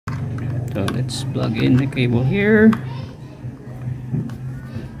So let's plug in the cable here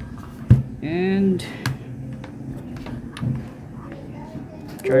and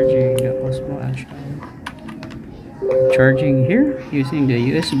charging the OSMO action. Charging here using the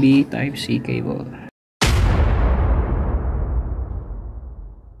USB Type-C cable.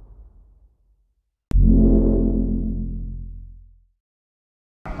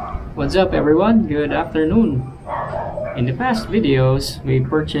 What's up everyone? Good afternoon. In the past videos, we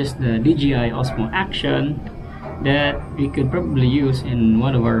purchased the DJI OSMO Action that we could probably use in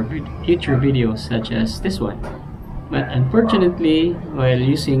one of our future videos such as this one. But unfortunately, while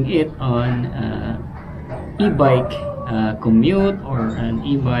using it on e-bike commute or an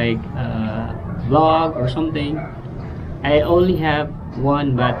e-bike vlog or something, I only have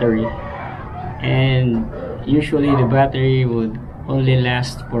one battery, and usually the battery would only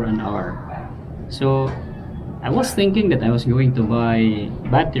last for an hour. So I was thinking that I was going to buy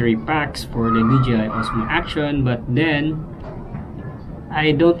battery packs for the DJI OSMO Action, but then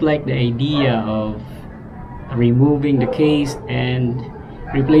I don't like the idea of removing the case and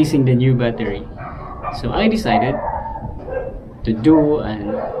replacing the new battery. So I decided to do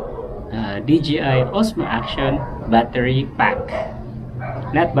an DJI OSMO Action battery pack.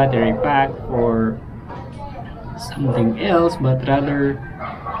 Not battery pack for something else, but rather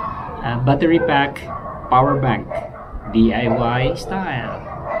a battery pack power bank, DIY style.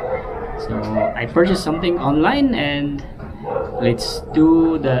 So I purchased something online, and let's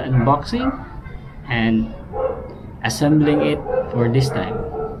do the unboxing and assembling it for this time.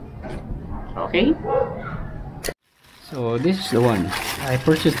 Okay, so this is the one. I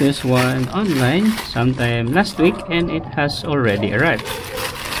purchased this one online sometime last week, and it has already arrived.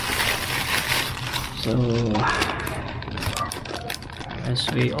 So as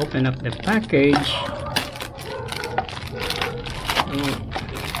we open up the package,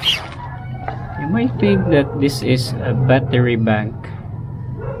 you might think that this is a battery bank.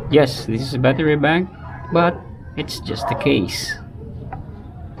 Yes, this is a battery bank, but it's just a case.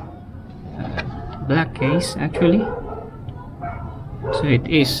 Black case actually. So it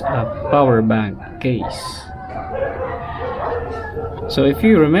is a power bank case. So if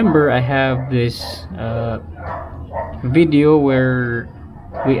you remember, I have this video where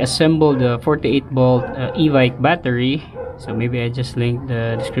we assembled the 48 volt e-bike battery. So maybe I just link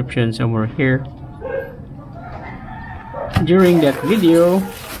the description somewhere here. During that video,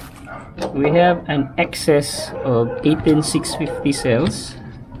 we have an excess of 18650 cells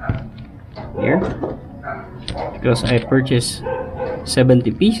here, because I purchased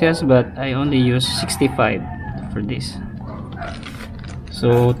 70 pieces, but I only use 65 for this.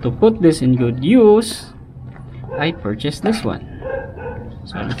 So to put this in good use, I purchased this one.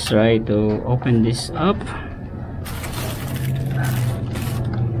 So let's try to open this up.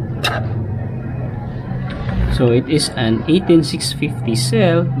 So it is an 18650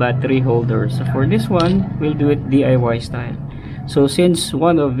 cell battery holder. So for this one, we'll do it DIY style. So since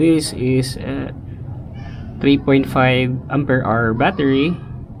one of these is a 3.5 ampere hour battery,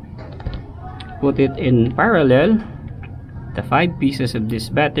 put it in parallel. The 5 pieces of this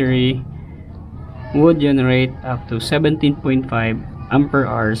battery would generate up to 17.5 ampere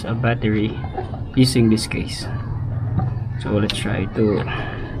hours of battery using this case. So let's try to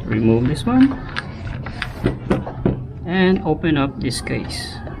remove this one and open up this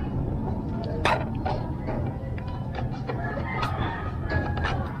case.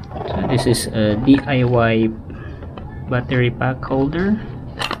 So this is a DIY battery pack holder.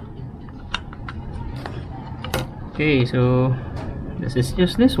 Okay, so this is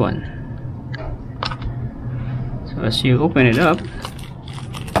just this one. So as you open it up,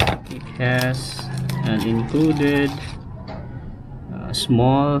 it has an included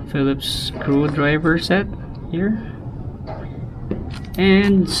small Phillips screwdriver set here,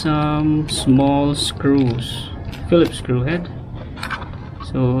 and some small screws, Phillips screw head.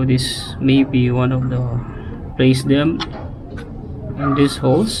 So this may be one of the, place them in these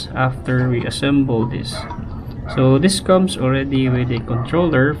holes after we assemble this. So this comes already with a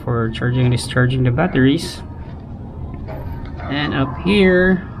controller for charging and discharging the batteries, and up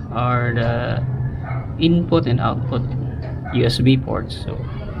here are the input and output USB ports. So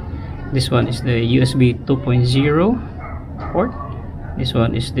this one is the USB 2.0 port, this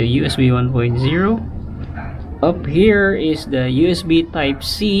one is the USB 1.0. Up here is the USB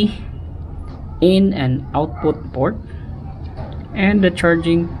Type-C in and output port, and the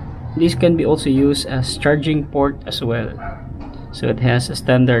charging, this can be also used as charging port as well. So it has a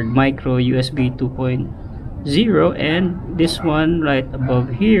standard micro USB 2.0, and this one right above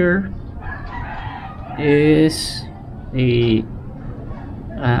here is a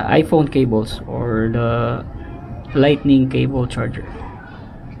iPhone cables or the lightning cable charger.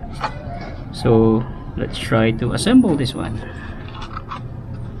 So let's try to assemble this one.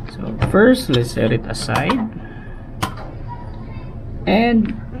 So first, let's set it aside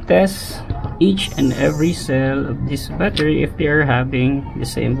and test each and every cell of this battery if they are having the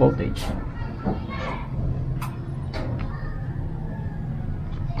same voltage.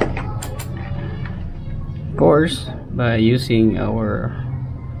 Of course, by using our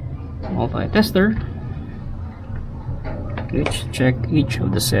multi-tester, let's check each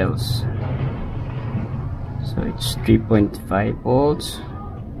of the cells. So it's 3.5 volts,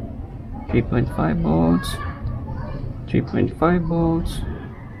 3.5 volts, 3.5 volts,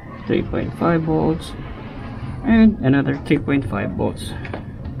 3.5 volts, and another 3.5 volts.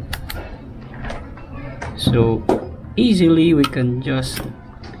 So easily we can just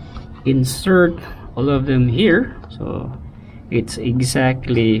insert all of them here. So it's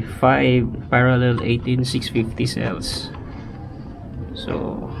exactly 5 parallel 18650 cells.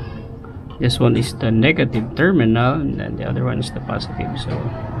 So this one is the negative terminal and then the other one is the positive. So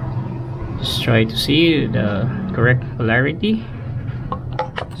just try to see the correct polarity.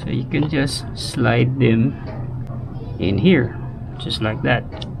 So you can just slide them in here just like that.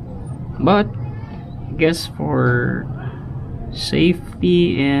 But I guess for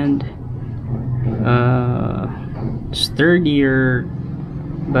safety and sturdier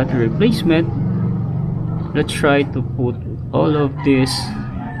battery replacement, let's try to put all of this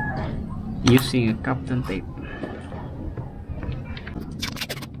using a Kapton tape.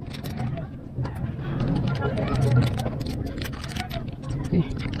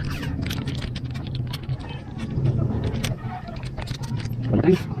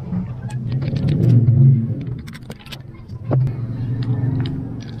 Okay.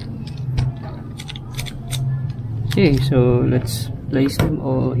 Okay, so let's place them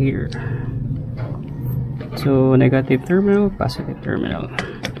all here. So negative terminal, positive terminal.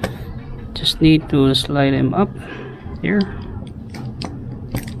 Just need to slide them up here.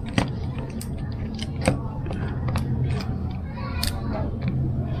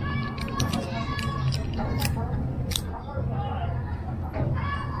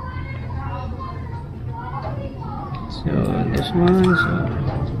 So this one, so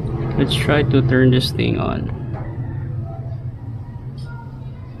let's try to turn this thing on.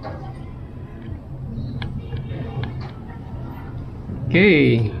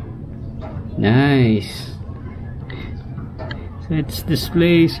 Okay, nice. So it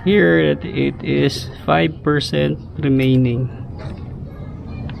displays here that it is 5% remaining.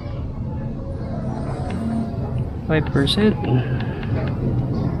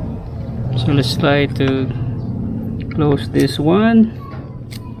 5%. So let's try to close this one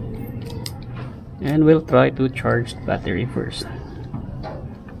and we'll try to charge the battery first.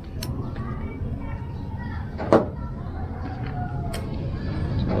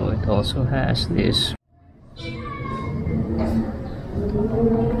 Also has this.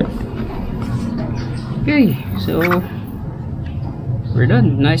 Okay, so we're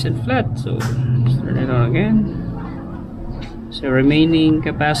done, nice and flat. So let's turn it on again. So remaining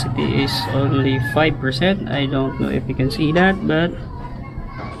capacity is only 5%. I don't know if you can see that, but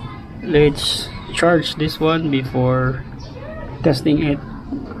let's charge this one before testing it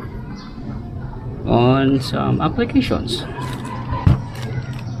on some applications.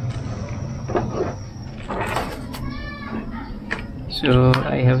 So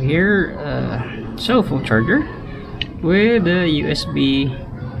I have here a cell phone charger with a USB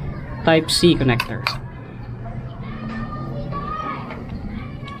Type-C connector.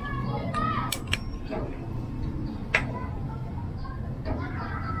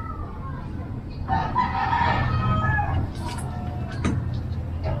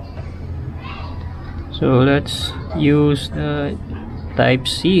 So let's use the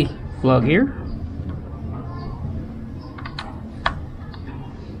Type-C plug here.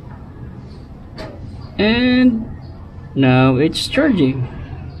 And now it's charging.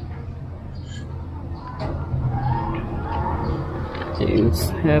 So let's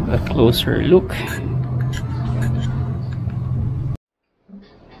have a closer look.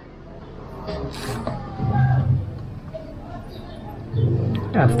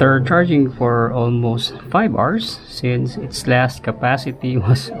 After charging for almost 5 hours, since its last capacity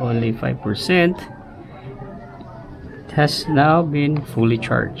was only 5%, it has now been fully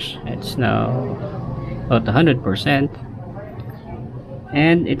charged. It's now about 100%,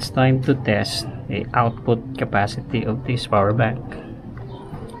 and it's time to test the output capacity of this power bank.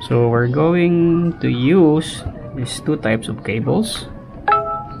 So we're going to use these two types of cables,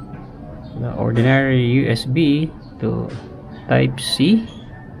 the ordinary USB to Type-C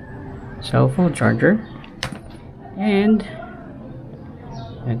cell phone charger, and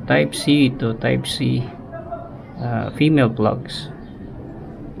a type C to type C female plugs.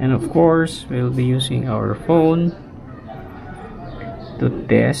 And of course we'll be using our phone to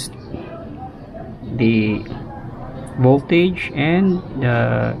test the voltage and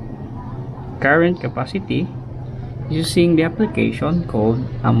the current capacity using the application called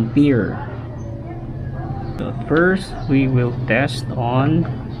Ampere. So first we will test on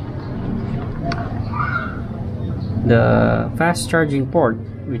the fast charging port,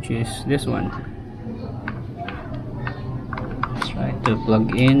 which is this one. Let's try to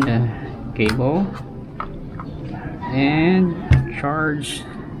plug in the cable and charge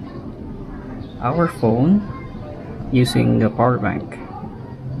our phone using the power bank.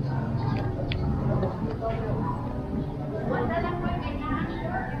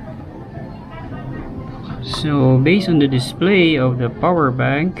 So based on the display of the power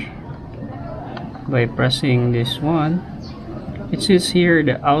bank, by pressing this one, it says here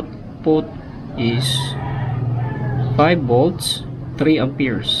the output is 5 volts 3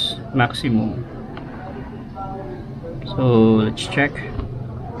 amperes maximum. So let's check.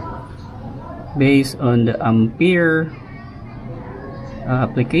 Based on the Ampere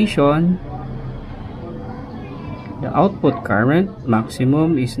application, the output current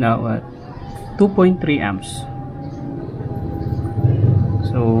maximum is now at 2.3 amps.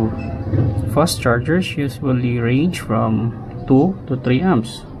 So fast chargers usually range from 2 to 3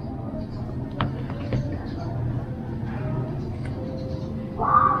 amps.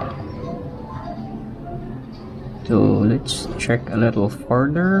 So let's check a little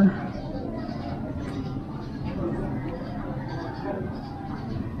further.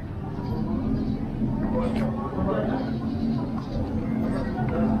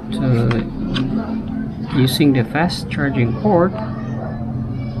 So using the fast charging port,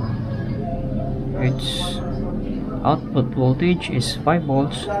 its output voltage is 5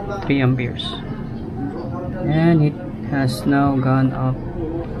 volts 3 amperes, and it has now gone up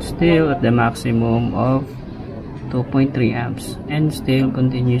still at the maximum of 2.3 amps and still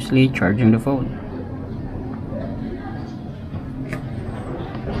continuously charging the phone.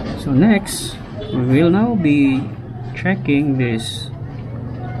 So next we will now be checking this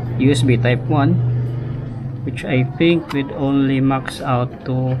USB type 1, which I think would only max out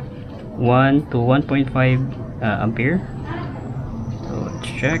to 1 to 1.5 ampere. So let's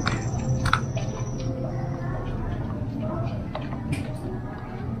check.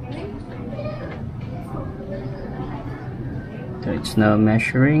 So it's now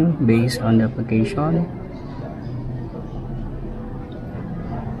measuring based on the application.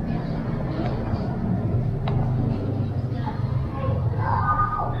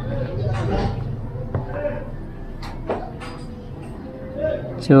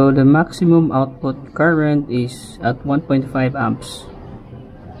 So the maximum output current is at 1.5 amps.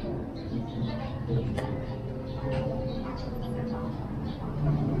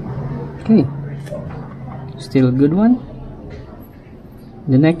 Okay, still a good one.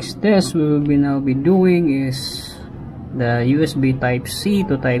 The next test we will now be doing is the USB type C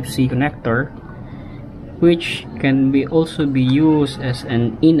to type C connector, which can also be used as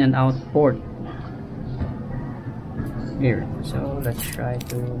an in and out port. Here, so let's try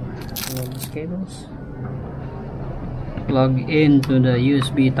to remove these cables. Plug into the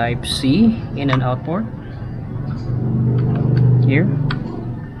USB type C in and out port here,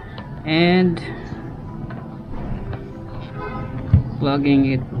 and plugging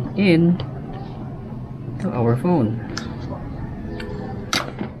it in to our phone.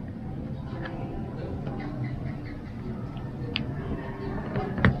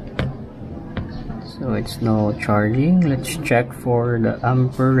 So it's now charging. Let's check for the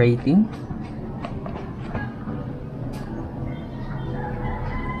ampere rating.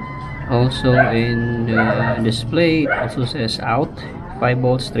 Also in the display, it also says out 5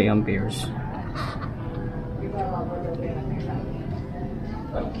 volts 3 amperes.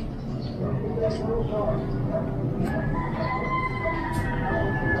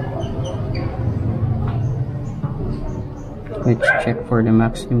 Let's check for the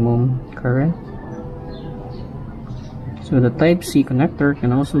maximum current. So the type C connector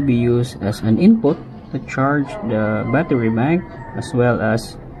can also be used as an input to charge the battery bank, as well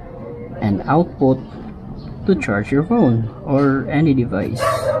as an output to charge your phone or any device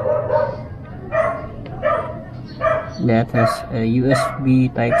that has a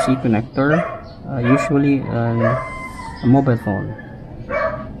USB type C connector, usually a mobile phone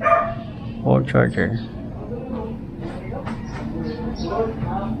or charger.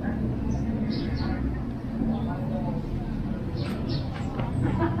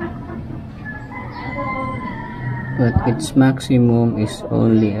 but its maximum is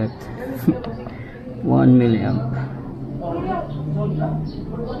only at 1 milliamp.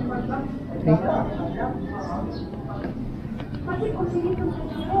 Okay.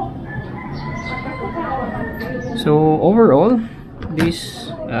 So overall, this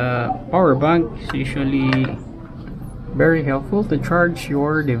power bank is usually very helpful to charge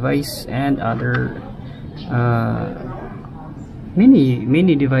your device and other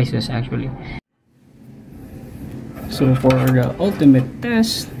many devices actually. So for the ultimate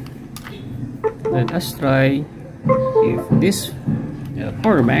test, let us try if this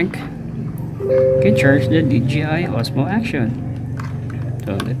power bank can charge the DJI Osmo Action.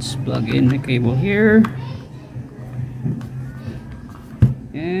 So let's plug in the cable here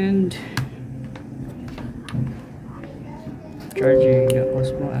and charging the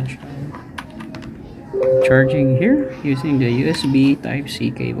Osmo Action. Charging here using the USB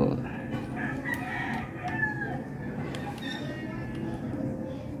Type-C cable.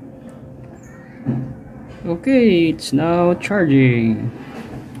 Okay, it's now charging.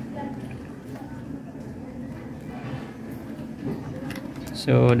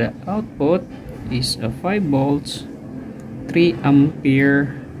 So the output is a 5 volts 3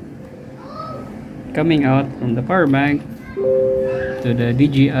 ampere coming out from the power bank to the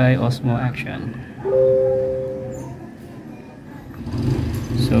DJI Osmo Action.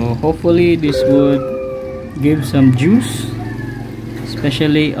 So hopefully this would give some juice,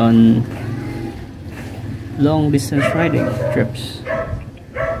 especially on long distance riding trips.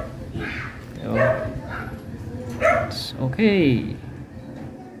 So it's okay.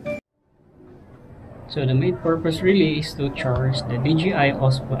 So the main purpose really is to charge the DJI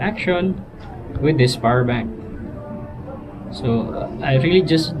Osmo Action with this power bank. So I really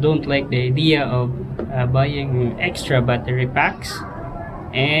just don't like the idea of buying extra battery packs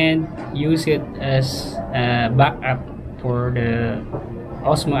and use it as a backup for the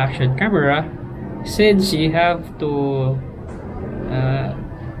Osmo Action camera, since you have to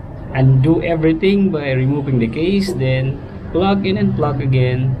undo everything by removing the case, then plug in and plug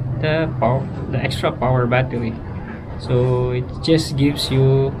again the extra power battery. So it just gives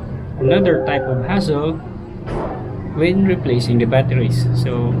you another type of hassle when replacing the batteries.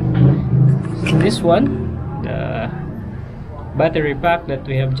 So this one, the battery pack that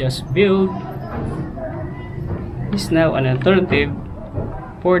we have just built, is now an alternative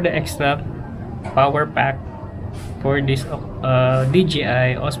for the extra power pack for this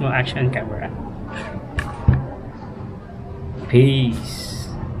DJI Osmo Action camera. Peace.